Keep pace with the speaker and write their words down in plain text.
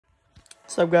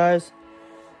What's up, guys?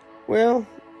 Well,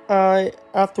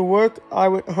 after work, I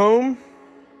went home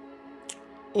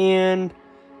and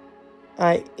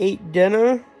I ate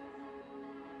dinner.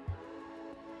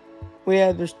 We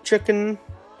had this chicken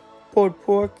pulled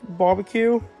pork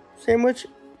barbecue sandwich.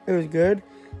 It was good.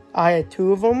 I had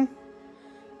 2 of them,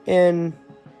 and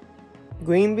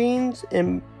green beans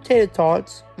and potato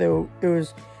tots. It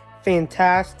was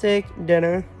fantastic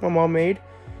dinner my mom made.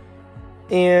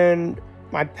 And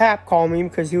my pap called me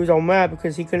because he was all mad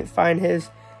because he couldn't find his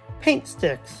paint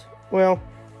sticks. Well,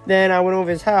 then I went over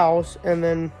his house, and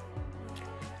then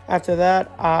after that,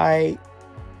 I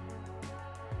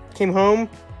came home.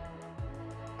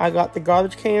 I got the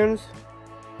garbage cans,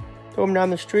 threw them down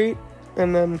the street,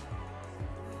 and then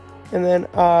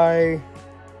I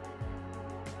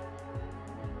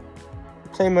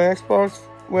played my Xbox.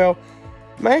 Well,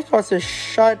 my Xbox is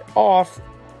shut off.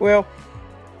 Well,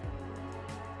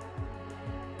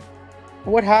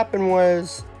 what happened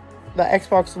was the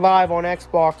Xbox Live on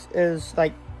Xbox is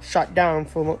like shut down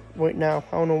for right now.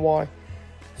 I don't know why.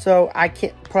 So I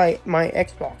can't play my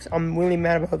Xbox. I'm really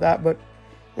mad about that, but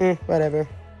whatever.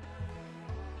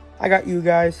 I got you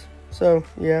guys, so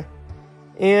yeah.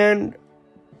 And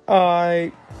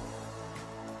I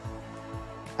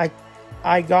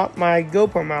got my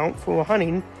GoPro mount for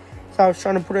hunting, so I was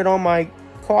trying to put it on my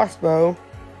crossbow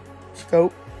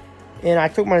scope, and I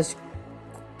took my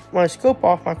scope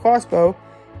off my crossbow,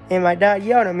 and my dad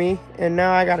yelled at me, and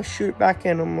now I gotta shoot it back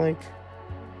in. I'm like,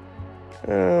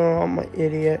 oh, I'm an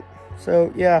idiot.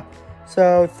 So yeah,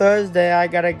 so Thursday I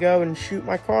gotta go and shoot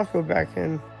my crossbow back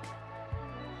in.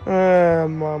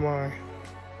 My.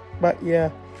 But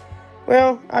yeah,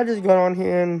 well, I just got on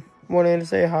here and wanted to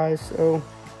say hi. So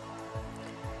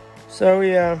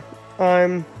yeah,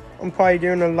 I'm probably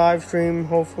doing a live stream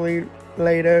hopefully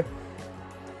later.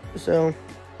 So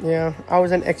yeah, I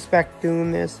wasn't expect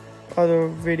doing this other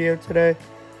video today,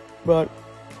 but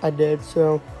I did.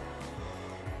 So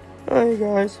alright,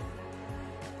 guys.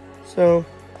 So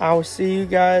I'll see you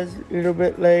guys a little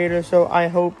bit later. So I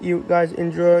hope you guys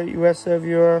enjoy the rest of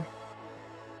your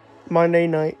Monday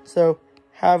night. So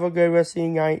have a good rest of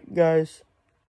your night, guys.